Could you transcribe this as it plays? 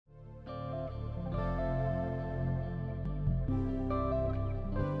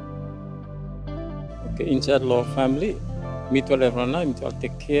ke inside lo family, mutual everyone mutual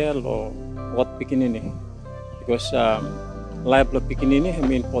take care lo what picking ini, because life lo picking ini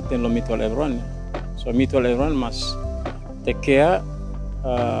important lo mutual everyone. So mutual everyone must take care.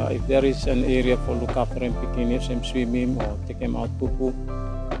 If there is an area for look after him, picking him, swimming or take him out poo,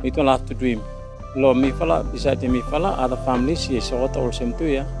 mutual have to do him. Lo mi fala beside mi fala other families yes what also too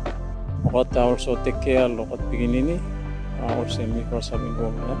ya. What also take care lo what picking ini also mi cross having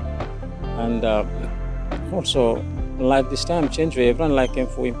go and also life this time change where everyone like him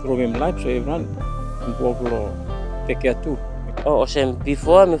for improving life, so everyone involved lo take care too. Oh,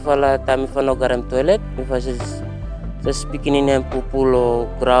 before mi fala tami fano garam toilet mi fa just speaking in pupulo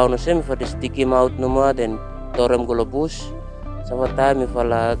ground mi fa stick him out numa then torem golo bush sama time mi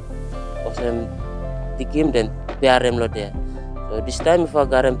fala stick him then biarem lo there. So this time mi fa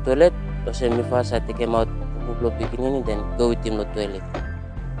garam toilet mi fa sa take him out pupulo picking in then go with him lo toilet.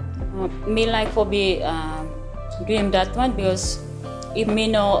 Me like for be doing that one because if me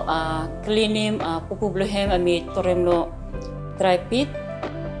no clean him pupulo him and me torem lo dry pit.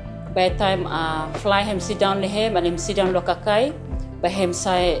 By the time fly him sit down him and him sit down lo kakai, by him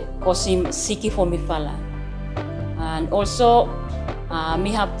say cause him sicky for me fala. And also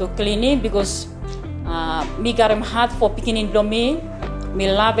me have to clean him because me got him hard for picking in me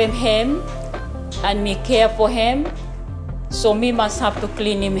love him and me care for him, so me must have to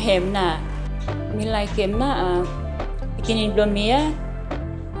clean him na. Me like him na picking in me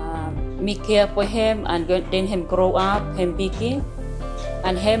me care for him and then him grow up, him big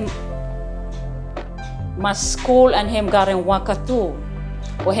and him must school and him got him work too.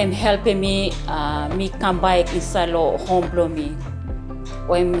 Or him helping me me come back inside lo home blow me.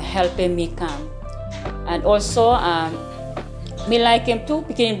 Or him helping me come. And also me like him too,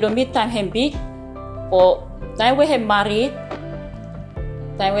 beginning blow me time him big. Or time we him married,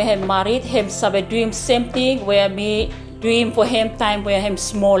 him sabe doing same thing where me doing for him time where him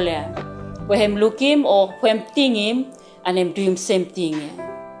smaller. Where him look him or him think him and him doing same thing.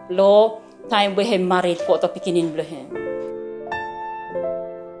 Lo time we him married for the beginning blow him.